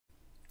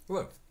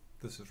Hello,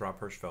 this is Rob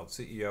Hirschfeld,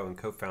 CEO and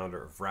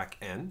co-founder of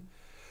RackN,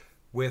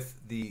 with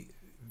the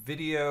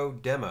video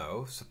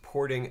demo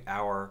supporting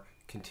our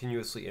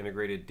continuously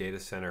integrated data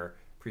center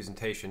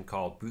presentation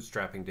called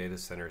Bootstrapping Data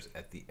Centers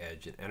at the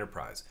Edge in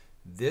Enterprise.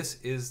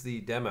 This is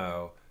the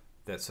demo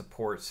that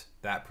supports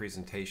that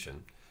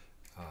presentation,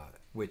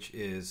 which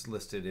is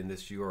listed in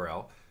this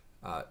URL.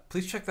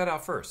 Please check that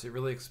out first. It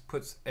really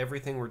puts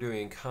everything we're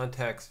doing in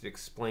context. It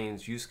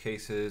explains use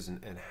cases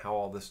and how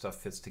all this stuff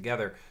fits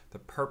together. The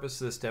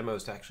purpose of this demo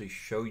is to actually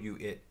show you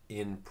it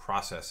in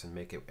process and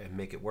make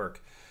it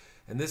work.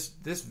 And this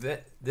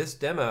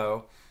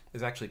demo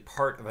is actually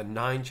part of a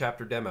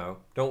 9-chapter demo.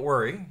 Don't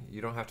worry,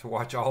 you don't have to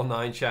watch all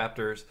 9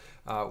 chapters.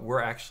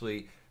 We're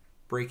actually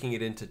breaking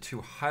it into 2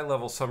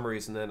 high-level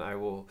summaries, and then I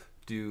will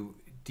do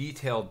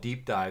detailed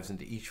deep dives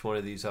into each one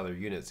of these other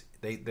units.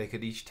 They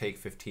could each take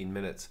 15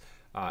 minutes,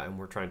 and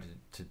we're trying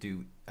to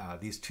do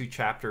these 2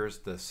 chapters,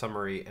 the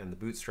summary and the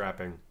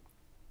bootstrapping,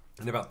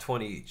 in about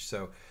 20 each.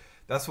 So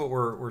that's what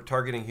we're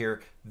targeting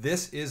here.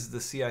 This is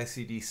the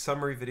CI/CD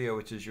summary video,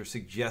 which is your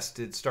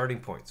suggested starting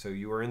point. So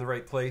you are in the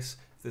right place.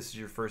 If this is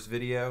your first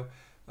video.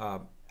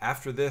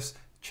 After this,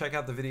 check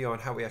out the video on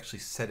how we actually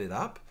set it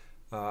up.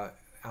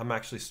 I'm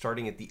actually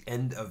starting at the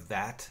end of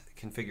that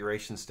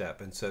configuration step,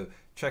 and so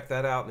check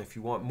that out. And if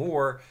you want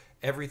more,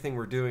 everything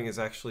we're doing is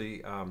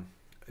actually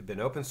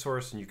been open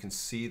source, and you can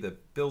see the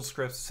build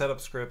scripts,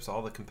 setup scripts,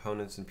 all the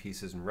components and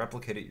pieces, and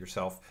replicate it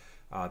yourself.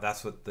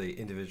 That's what the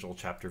individual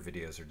chapter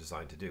videos are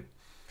designed to do.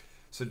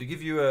 So to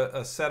give you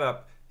a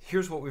setup,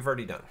 here's what we've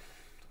already done.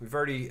 We've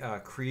already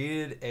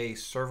created a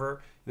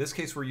server. In this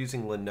case, we're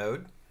using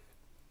Linode,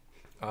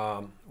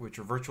 which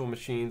are virtual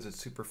machines. It's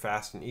super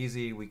fast and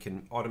easy. We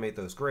can automate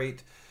those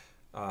great.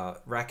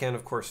 RackN,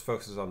 of course,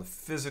 focuses on the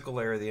physical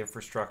layer of the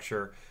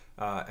infrastructure,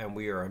 and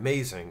we are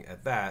amazing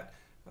at that.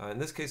 In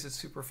this case, it's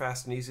super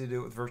fast and easy to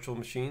do it with virtual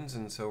machines,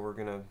 and so we're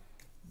going to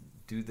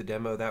do the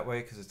demo that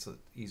way because it's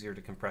easier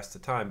to compress the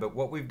time. But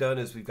what we've done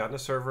is we've gotten a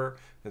server,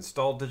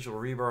 installed Digital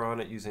Rebar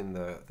on it using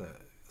the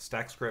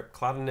stack script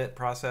cloud init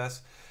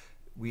process.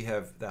 We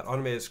have that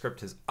automated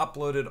script has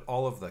uploaded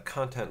all of the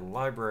content and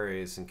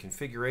libraries and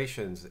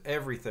configurations,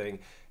 everything.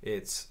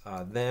 It's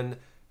then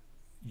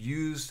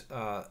used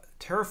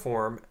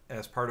Terraform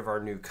as part of our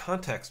new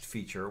context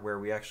feature, where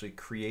we actually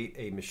create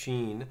a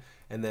machine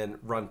and then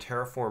run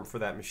Terraform for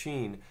that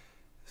machine.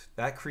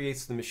 That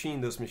creates the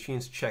machine. Those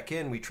machines check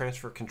in. We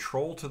transfer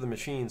control to the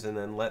machines and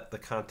then let the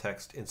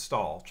context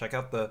install. Check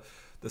out the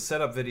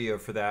setup video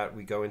for that.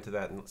 We go into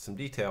that in some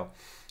detail.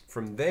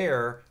 From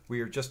there,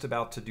 we are just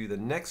about to do the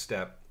next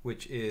step,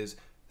 which is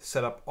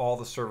set up all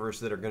the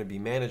servers that are going to be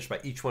managed by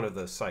each one of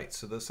those sites.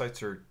 So those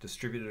sites are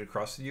distributed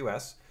across the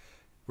US.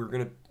 We're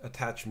going to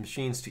attach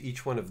machines to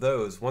each one of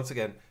those, once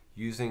again,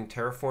 using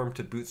Terraform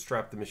to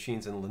bootstrap the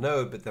machines in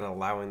Linode, but then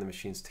allowing the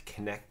machines to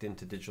connect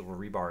into Digital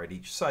Rebar at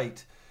each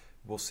site.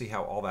 We'll see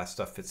how all that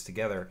stuff fits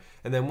together.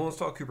 And then we'll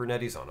install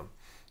Kubernetes on them.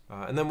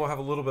 And then we'll have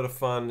a little bit of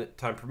fun,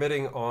 time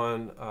permitting,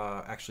 on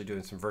actually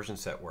doing some version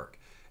set work.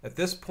 At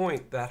this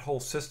point, that whole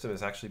system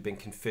has actually been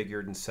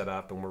configured and set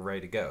up, and we're ready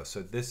to go.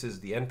 So this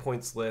is the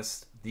endpoints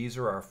list. These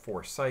are our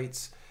 4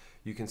 sites.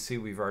 You can see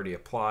we've already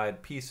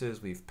applied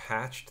pieces. We've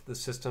patched the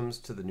systems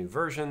to the new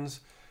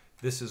versions.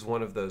 This is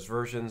one of those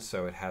versions,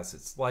 so it has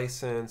its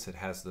license, it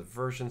has the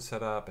version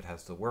set up, it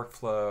has the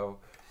workflow.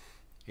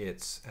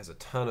 It has a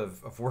ton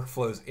of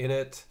workflows in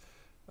it.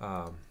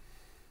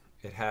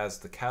 It has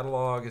the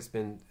catalog has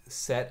been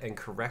set and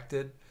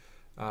corrected.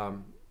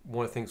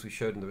 One of the things we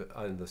showed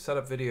in the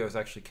setup video is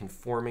actually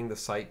conforming the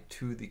site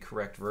to the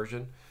correct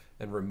version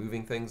and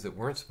removing things that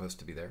weren't supposed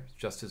to be there. It's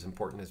just as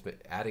important as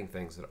adding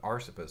things that are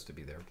supposed to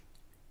be there.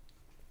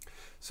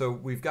 So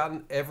we've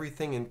gotten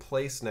everything in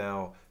place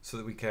now so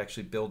that we can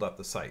actually build up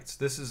the sites.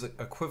 This is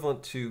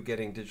equivalent to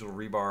getting Digital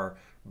Rebar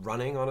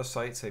running on a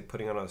site, say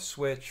putting on a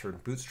switch or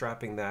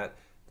bootstrapping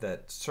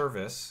that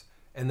service,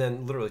 and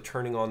then literally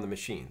turning on the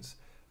machines.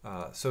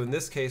 So in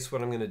this case,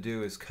 what I'm going to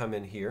do is come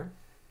in here,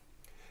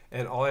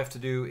 and all I have to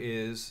do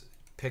is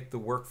pick the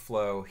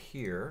workflow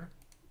here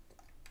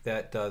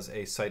that does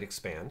a site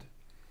expand.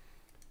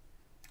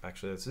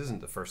 Actually, this isn't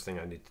the first thing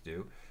I need to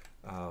do.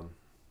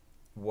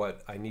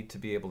 What I need to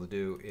be able to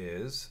do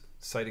is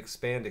site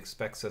expand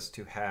expects us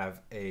to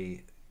have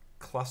a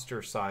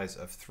cluster size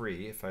of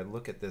 3. If I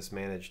look at this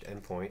managed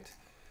endpoint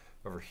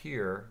over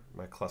here,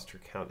 my cluster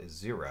count is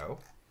 0.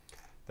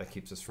 That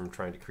keeps us from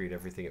trying to create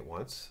everything at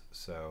once.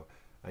 So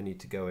I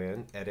need to go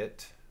in,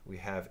 edit. We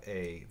have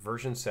a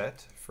version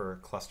set for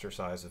cluster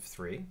size of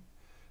 3.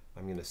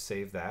 I'm going to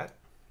save that.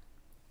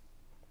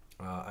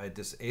 I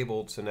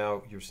disabled, so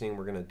now you're seeing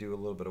we're going to do a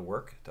little bit of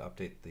work to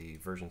update the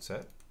version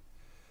set.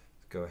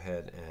 Go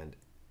ahead, and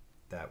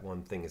that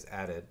one thing is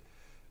added.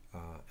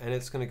 And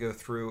it's going to go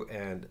through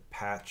and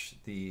patch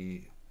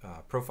the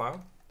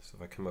profile. So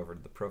if I come over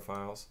to the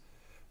profiles,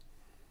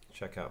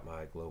 check out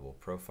my global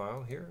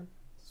profile here.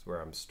 This is where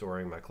I'm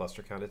storing my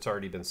cluster count. It's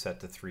already been set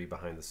to 3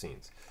 behind the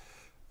scenes.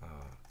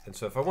 And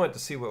so if I wanted to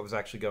see what was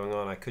actually going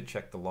on, I could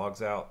check the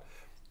logs out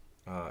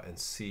and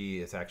see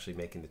it's actually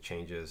making the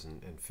changes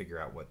and figure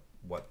out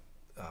what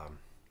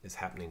is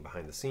happening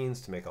behind the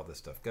scenes to make all this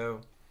stuff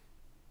go.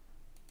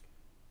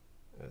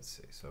 Let's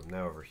see, so I'm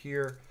now over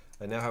here.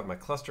 I now have my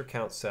cluster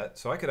count set,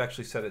 so I could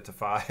actually set it to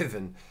 5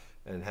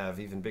 and have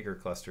even bigger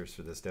clusters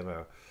for this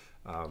demo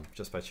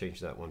just by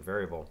changing that one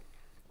variable.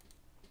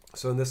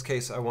 So in this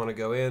case, I want to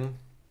go in.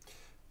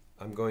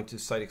 I'm going to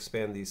site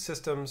expand these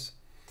systems.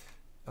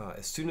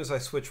 As soon as I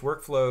switch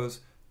workflows,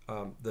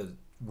 the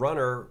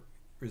runner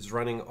is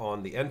running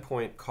on the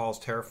endpoint, calls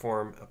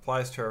Terraform,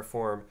 applies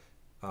Terraform.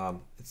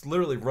 It's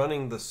literally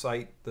running the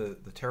site, the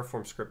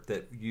Terraform script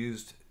that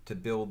used to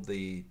build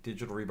the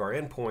Digital Rebar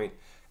endpoint.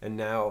 And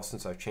now,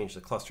 since I've changed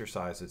the cluster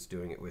size, it's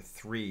doing it with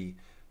 3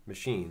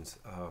 machines.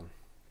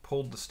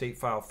 Pulled the state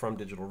file from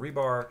Digital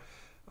Rebar.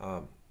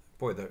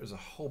 Boy, there's a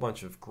whole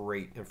bunch of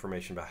great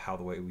information about how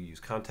the way we use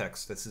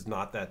context. This is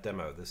not that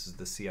demo. This is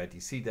the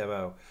CIDC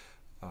demo.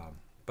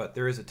 But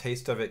there is a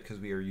taste of it because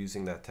we are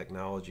using that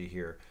technology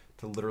here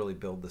to literally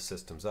build the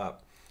systems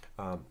up.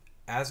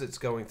 As it's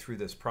going through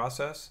this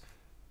process,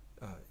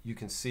 you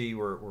can see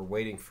we're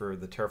waiting for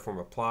the Terraform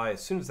apply.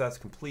 As soon as that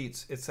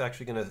completes, it's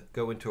actually going to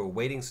go into a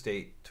waiting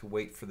state to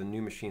wait for the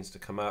new machines to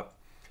come up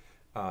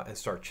and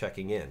start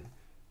checking in.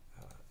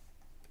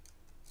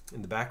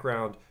 In the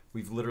background,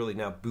 we've literally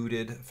now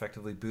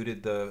effectively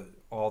booted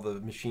all the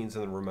machines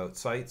in the remote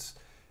sites.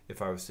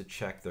 If I was to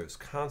check those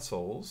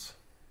consoles,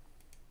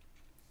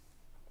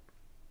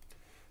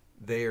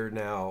 they are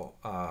now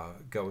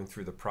going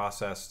through the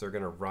process. They're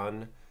going to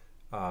run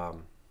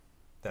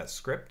that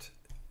script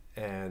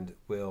and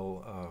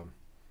will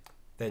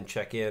then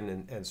check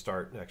in and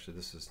start. Actually,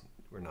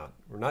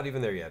 we're not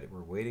even there yet.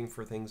 We're waiting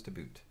for things to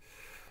boot,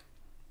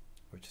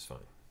 which is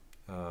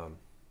fine.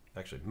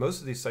 Actually,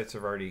 most of these sites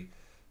have already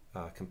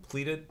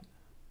completed.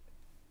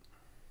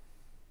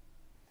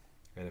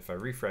 And if I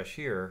refresh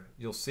here,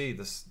 you'll see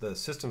the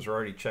systems are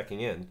already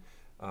checking in.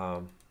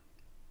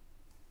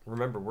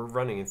 Remember, we're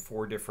running in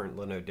 4 different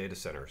Linode data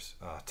centers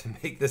to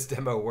make this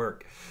demo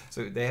work.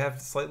 So they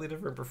have slightly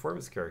different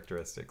performance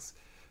characteristics,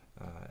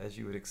 as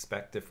you would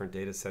expect different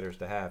data centers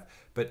to have.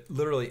 But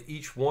literally,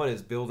 each one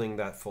is building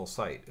that full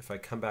site. If I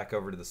come back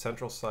over to the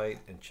central site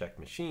and check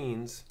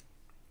machines,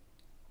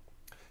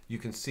 you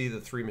can see the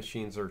 3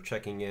 machines are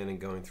checking in and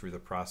going through the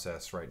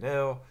process right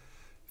now.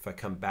 If I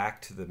come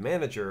back to the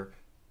manager,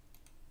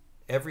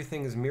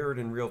 everything is mirrored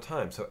in real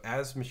time. So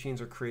as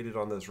machines are created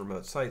on those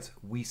remote sites,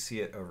 we see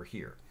it over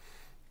here.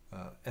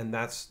 And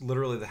that's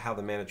literally how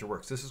the manager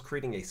works. This is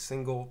creating a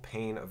single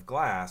pane of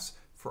glass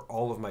for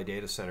all of my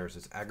data centers.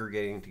 It's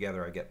aggregating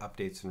together. I get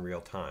updates in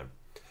real time,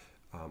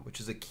 which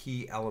is a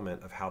key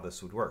element of how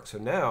this would work. So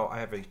now I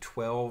have a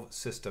 12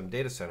 system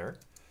data center.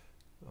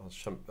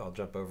 I'll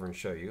jump over and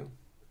show you.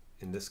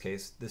 In this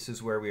case, this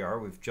is where we are.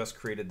 We've just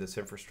created this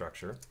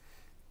infrastructure.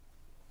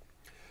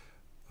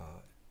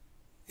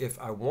 If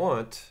I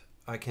want,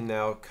 I can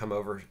now come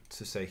over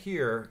to say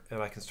here,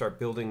 and I can start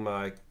building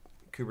my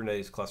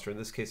Kubernetes cluster. In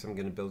this case, I'm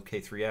going to build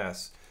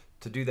K3s.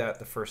 To do that,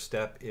 the first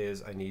step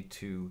is I need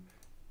to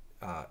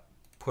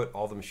put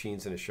all the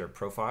machines in a shared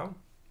profile.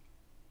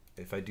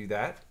 If I do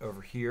that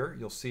over here,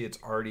 you'll see it's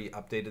already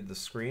updated the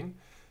screen.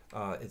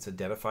 It's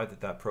identified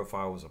that that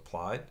profile was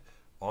applied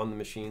on the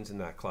machines in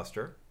that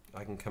cluster.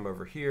 I can come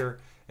over here,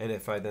 and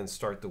if I then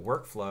start the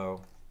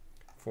workflow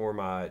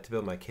to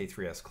build my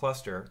K3s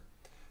cluster,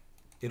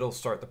 it'll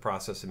start the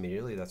process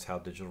immediately. That's how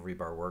Digital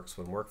Rebar works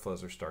when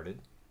workflows are started.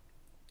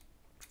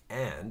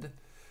 And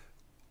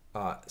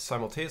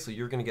simultaneously,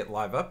 you're going to get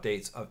live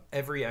updates of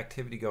every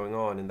activity going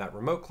on in that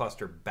remote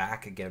cluster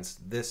back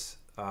against this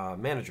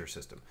manager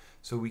system.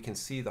 So we can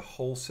see the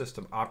whole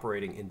system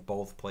operating in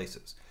both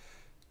places.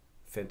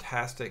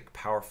 Fantastic,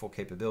 powerful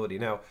capability.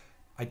 Now,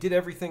 I did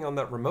everything on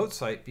that remote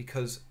site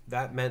because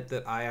that meant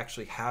that I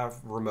actually have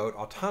remote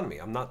autonomy.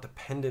 I'm not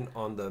dependent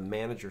on the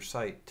manager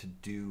site to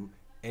do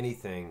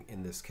anything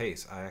in this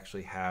case. I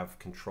actually have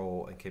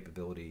control and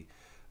capability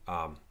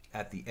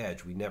at the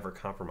edge. We never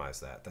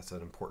compromise that. That's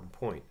an important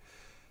point.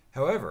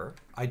 However,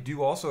 I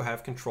do also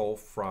have control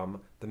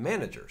from the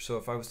manager. So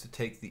if I was to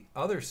take the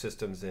other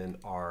systems in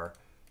our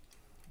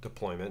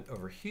deployment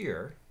over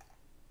here,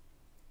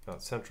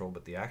 not central,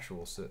 but the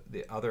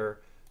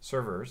other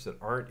servers that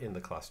aren't in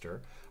the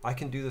cluster, I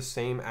can do the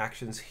same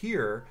actions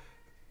here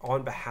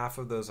on behalf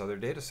of those other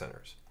data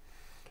centers.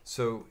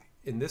 So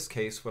in this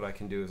case, what I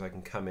can do is I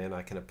can come in,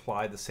 I can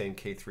apply the same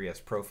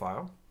K3s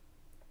profile.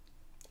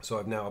 So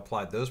I've now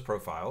applied those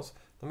profiles.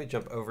 Let me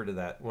jump over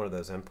to one of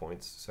those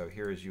endpoints. So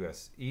here is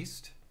US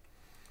East.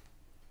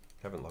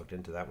 Haven't logged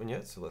into that one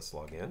yet, so let's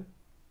log in.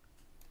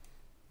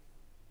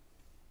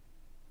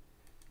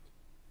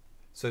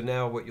 So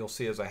now what you'll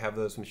see is I have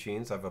those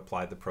machines. I've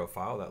applied the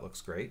profile. That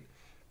looks great.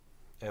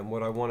 And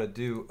what I want to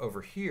do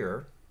over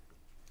here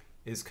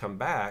is come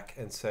back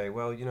and say,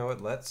 well, you know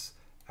what, let's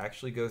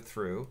actually go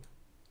through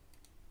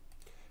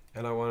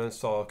and I want to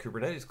install a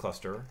Kubernetes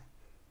cluster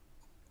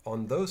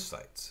on those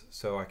sites.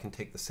 So I can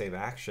take the same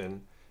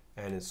action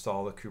and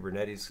install the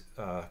Kubernetes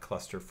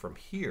cluster from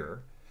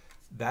here.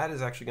 That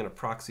is actually going to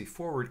proxy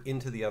forward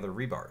into the other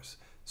rebars.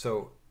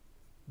 So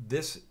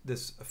this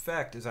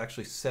effect is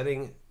actually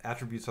setting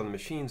attributes on the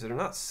machines that are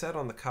not set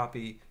on the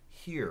copy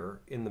here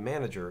in the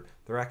manager.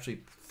 They're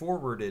actually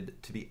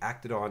forwarded to be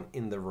acted on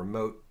in the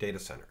remote data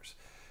centers.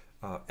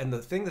 And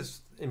the thing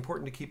that's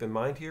important to keep in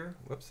mind here,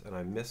 whoops, and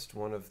I missed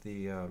one of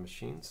the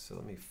machines, so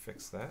let me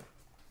fix that.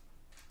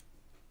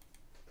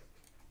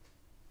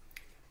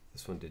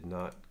 This one did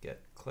not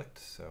get clicked,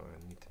 so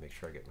I need to make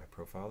sure I get my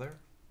profile there.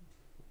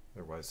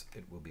 Otherwise,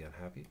 it will be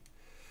unhappy.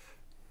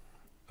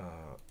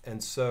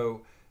 And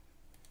so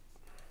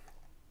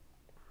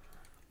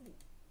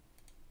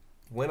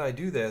when I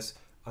do this,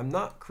 I'm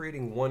not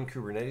creating one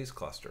Kubernetes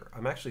cluster.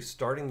 I'm actually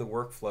starting the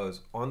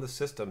workflows on the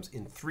systems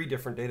in 3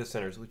 different data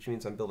centers, which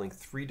means I'm building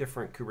 3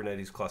 different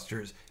Kubernetes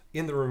clusters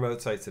in the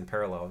remote sites in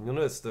parallel. And you'll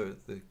notice the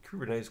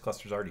Kubernetes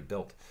cluster is already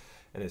built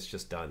and it's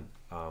just done.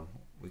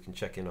 We can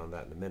check in on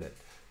that in a minute.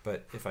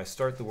 But if I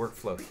start the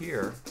workflow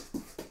here,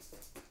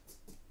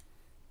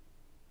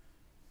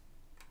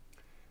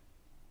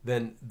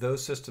 then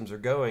those systems are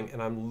going, and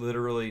I'm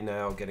literally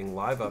now getting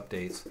live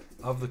updates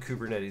of the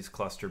Kubernetes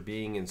cluster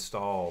being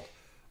installed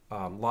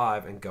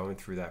live and going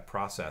through that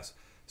process.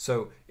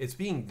 So it's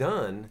being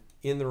done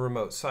in the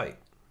remote site,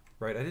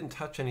 right? I didn't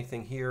touch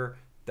anything here.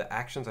 The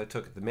actions I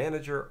took at the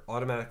manager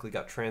automatically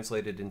got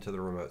translated into the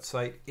remote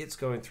site. It's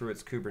going through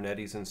its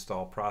Kubernetes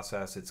install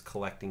process. It's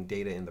collecting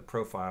data in the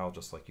profile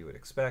just like you would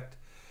expect.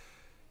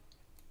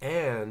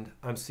 And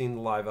I'm seeing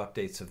the live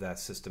updates of that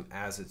system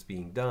as it's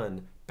being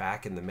done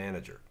back in the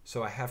manager.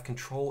 So I have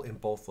control in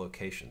both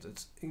locations.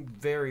 It's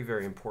very,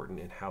 very important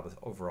in how the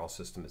overall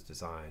system is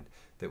designed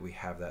that we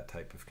have that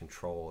type of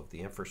control of the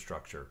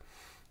infrastructure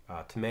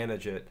to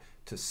manage it,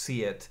 to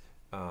see it,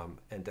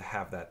 and to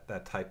have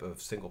that type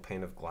of single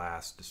pane of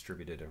glass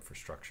distributed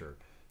infrastructure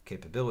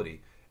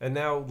capability. And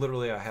now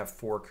literally I have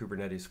 4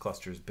 Kubernetes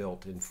clusters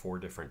built in 4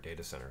 different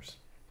data centers.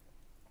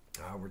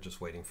 We're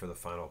just waiting for the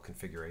final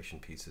configuration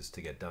pieces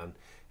to get done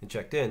and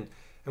checked in.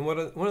 And one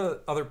of the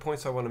other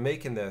points I want to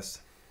make in this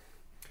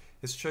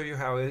is show you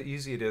how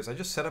easy it is. I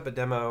just set up a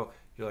demo.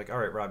 You're like, all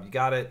right, Rob, you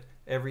got it.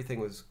 Everything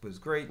was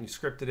great and you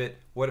scripted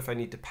it. What if I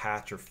need to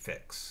patch or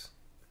fix?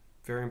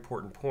 Very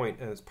important point,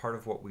 and it's part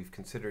of what we've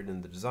considered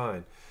in the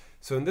design.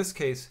 So in this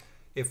case,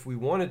 if we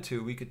wanted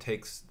to, we could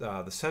take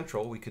the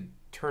central, we could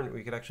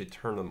actually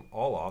turn them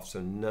all off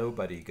so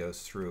nobody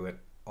goes through and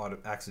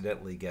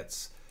accidentally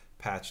gets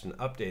patched and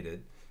updated.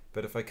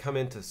 But if I come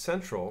into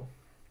central,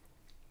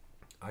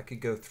 I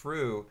could go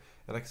through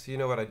and I can see, you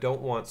know what, I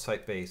don't want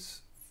Sitebase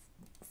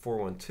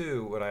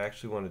 412. What I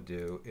actually want to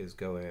do is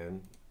go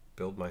in,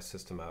 build my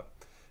system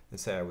up, and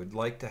say I would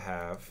like to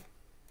have,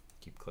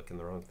 keep clicking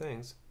the wrong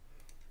things,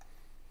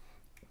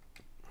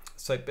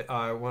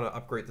 I want to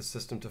upgrade the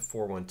system to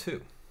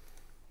 412.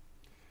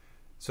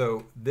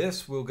 So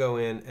this will go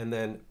in and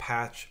then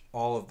patch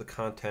all of the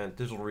content,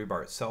 Digital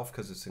Rebar itself,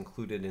 because it's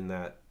included in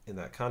that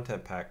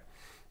content pack,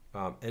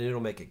 and it'll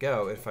make it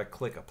go. If I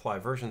click Apply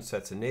Version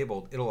Sets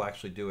Enabled, it'll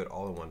actually do it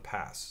all in one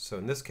pass. So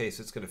in this case,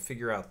 it's going to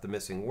figure out the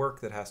missing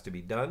work that has to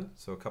be done.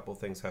 So a couple of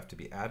things have to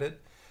be added,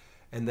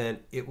 and then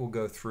it will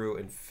go through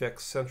and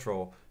fix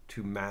Central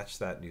to match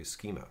that new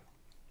schema.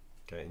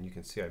 Okay, and you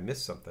can see I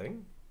missed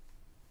something.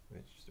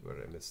 What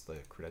did I miss? The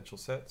credential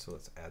set. So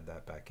let's add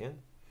that back in.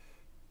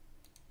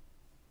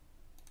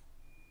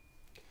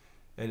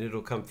 And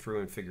it'll come through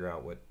and figure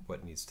out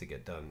what needs to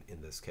get done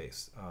in this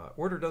case.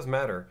 Order does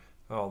matter,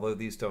 although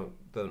these don't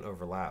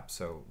overlap,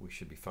 so we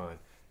should be fine.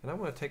 And I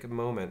want to take a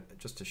moment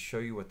just to show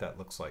you what that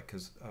looks like,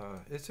 because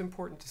it's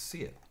important to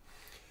see it.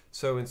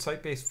 So in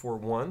Sitebase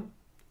 4.1,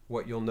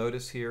 what you'll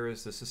notice here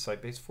is this is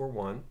Sitebase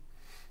 4.1,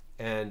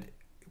 and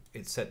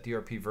it set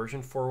DRP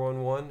version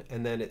 4.1.1,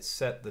 and then it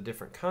set the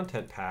different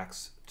content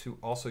packs to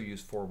also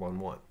use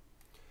 4.1.1.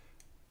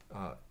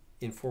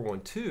 In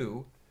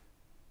 4.1.2,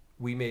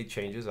 we made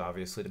changes,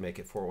 obviously, to make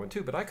it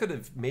 4.1.2, but I could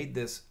have made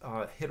this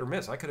hit or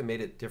miss. I could have made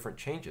it different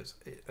changes.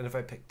 And if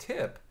I pick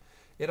tip,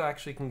 it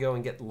actually can go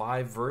and get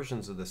live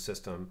versions of the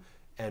system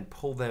and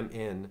pull them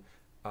in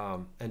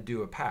and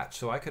do a patch.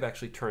 So I could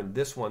actually turn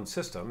this one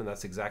system, and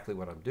that's exactly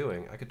what I'm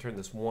doing. I could turn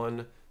this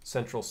one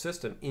central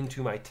system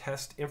into my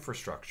test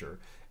infrastructure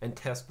and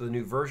test the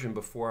new version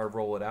before I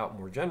roll it out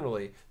more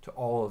generally to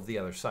all of the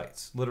other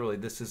sites. Literally,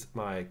 this is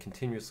my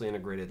continuously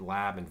integrated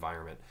lab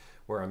environment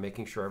where I'm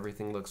making sure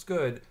everything looks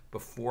good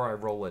before I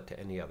roll it to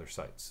any other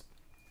sites.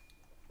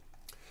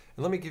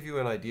 And let me give you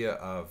an idea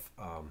of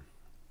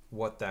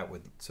what that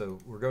would, so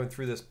we're going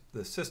through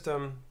the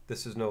system.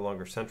 This is no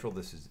longer central,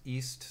 this is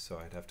east, so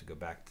I'd have to go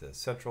back to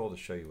central to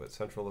show you what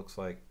central looks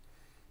like.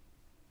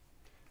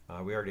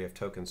 We already have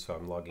tokens, so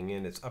I'm logging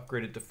in. It's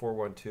upgraded to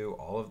 4.1.2.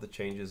 All of the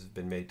changes have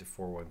been made to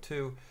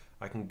 4.1.2.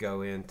 I can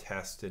go in,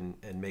 test, and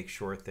make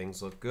sure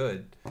things look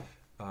good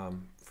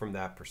from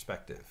that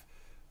perspective.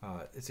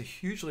 It's a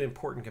hugely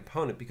important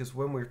component because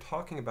when we're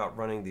talking about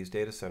running these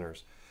data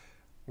centers,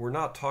 we're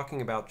not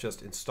talking about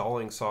just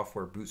installing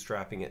software,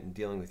 bootstrapping it, and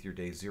dealing with your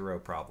day zero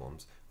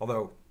problems,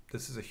 although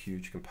this is a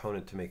huge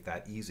component to make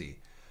that easy.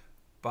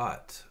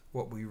 But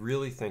what we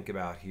really think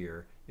about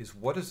here is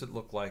what does it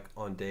look like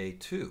on day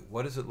 2?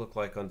 What does it look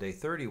like on day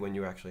 30 when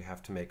you actually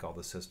have to make all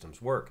the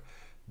systems work?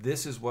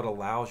 This is what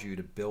allows you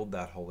to build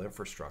that whole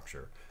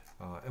infrastructure.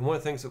 And one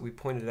of the things that we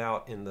pointed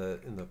out in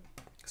the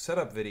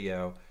setup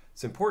video,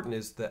 it's important,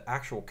 is the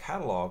actual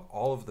catalog.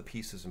 All of the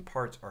pieces and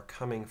parts are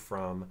coming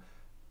from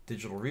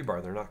Digital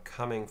Rebar. They're not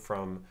coming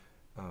from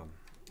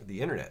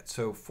the internet.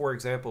 So for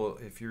example,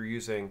 if you're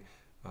using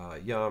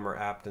Yum or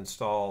apt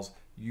installs,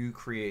 you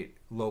create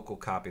local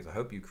copies. I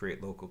hope you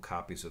create local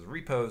copies of the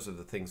repos of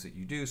the things that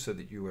you do so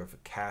that you have a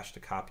cache to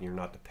copy. You're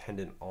not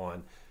dependent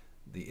on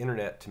the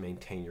internet to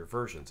maintain your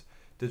versions.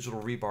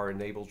 Digital Rebar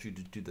enables you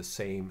to do the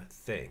same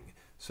thing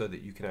so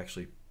that you can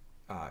actually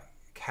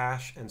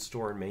cache and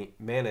store and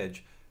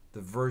manage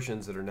the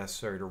versions that are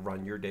necessary to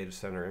run your data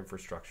center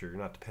infrastructure. You're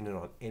not dependent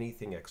on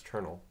anything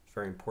external. It's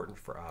very important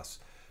for us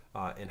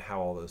and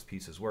how all those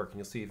pieces work. And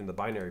you'll see even the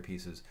binary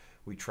pieces,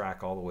 we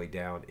track all the way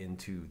down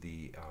into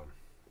the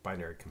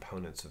binary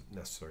components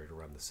necessary to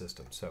run the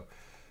system. So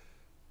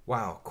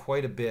wow,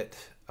 quite a bit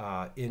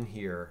in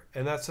here,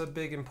 and that's a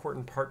big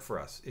important part for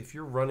us. If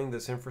you're running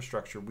this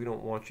infrastructure, we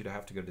don't want you to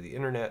have to go to the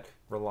internet,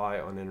 rely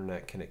on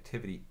internet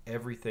connectivity.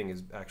 Everything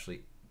is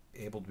actually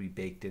able to be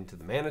baked into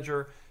the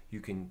manager.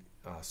 You can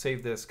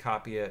save this,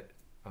 copy it,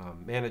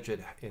 manage it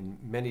in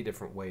many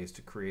different ways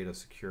to create a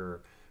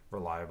secure,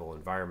 reliable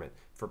environment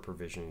for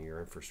provisioning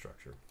your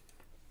infrastructure.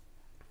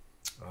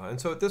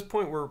 And so at this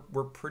point,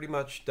 we're pretty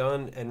much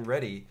done and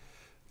ready.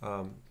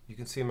 You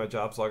can see in my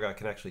jobs log, I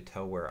can actually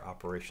tell where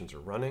operations are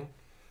running.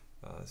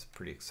 It's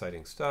pretty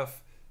exciting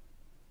stuff.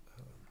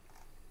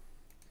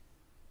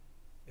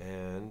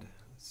 And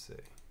let's see.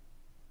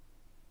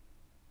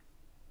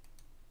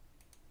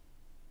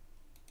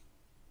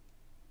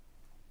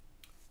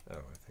 Oh,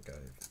 I think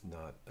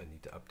I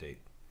need to update.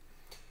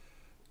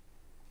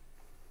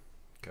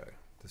 Okay,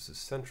 this is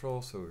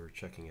central, so we were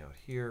checking out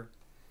here.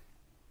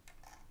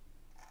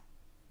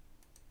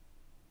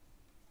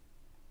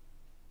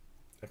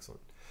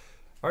 Excellent.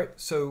 All right,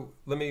 so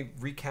let me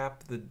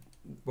recap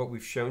what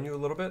we've shown you a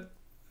little bit.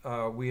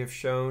 We have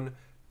shown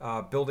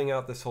building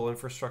out this whole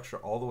infrastructure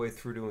all the way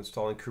through to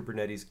installing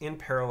Kubernetes in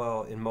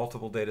parallel in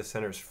multiple data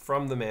centers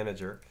from the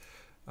manager.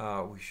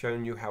 We've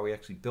shown you how we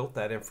actually built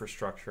that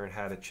infrastructure and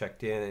had it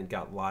checked in and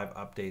got live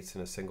updates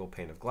in a single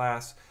pane of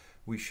glass.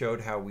 We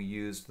showed how we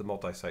used the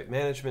multi-site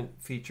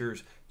management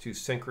features to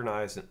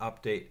synchronize and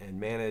update and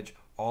manage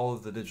all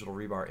of the Digital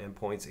Rebar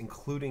endpoints,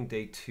 including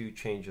day 2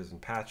 changes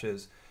and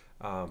patches.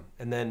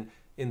 And then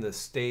in the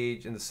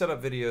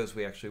setup videos,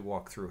 we actually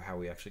walk through how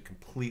we actually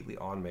completely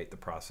automate the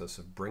process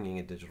of bringing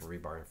a Digital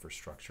Rebar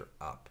infrastructure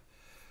up.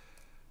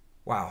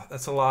 Wow,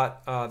 that's a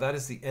lot. That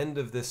is the end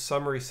of this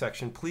summary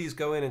section. Please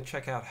go in and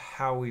check out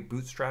how we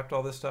bootstrapped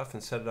all this stuff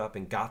and set it up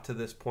and got to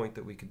this point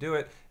that we could do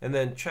it. And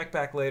then check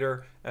back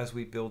later as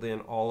we build in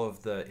all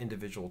of the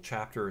individual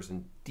chapters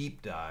and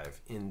deep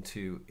dive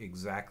into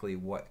exactly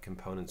what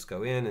components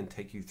go in and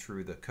take you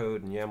through the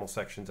code and YAML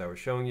sections I was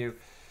showing you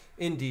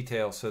in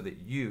detail so that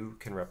you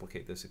can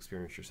replicate this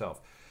experience yourself.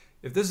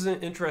 If this is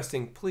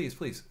interesting, please,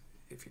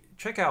 if you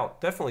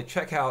definitely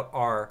check out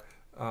our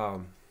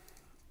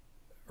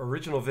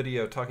original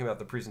video talking about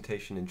the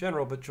presentation in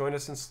general, but join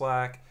us in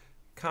Slack,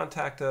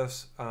 contact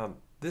us.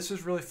 This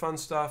is really fun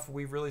stuff.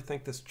 We really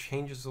think this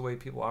changes the way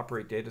people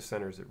operate data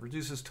centers. It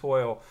reduces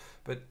toil,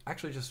 but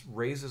actually just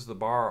raises the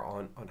bar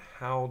on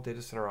how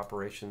data center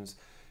operations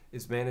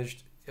is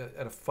managed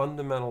at a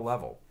fundamental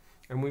level.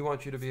 And we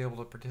want you to be able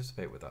to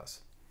participate with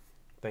us.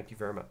 Thank you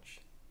very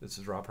much. This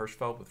is Rob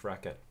Hirschfeld with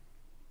RackN.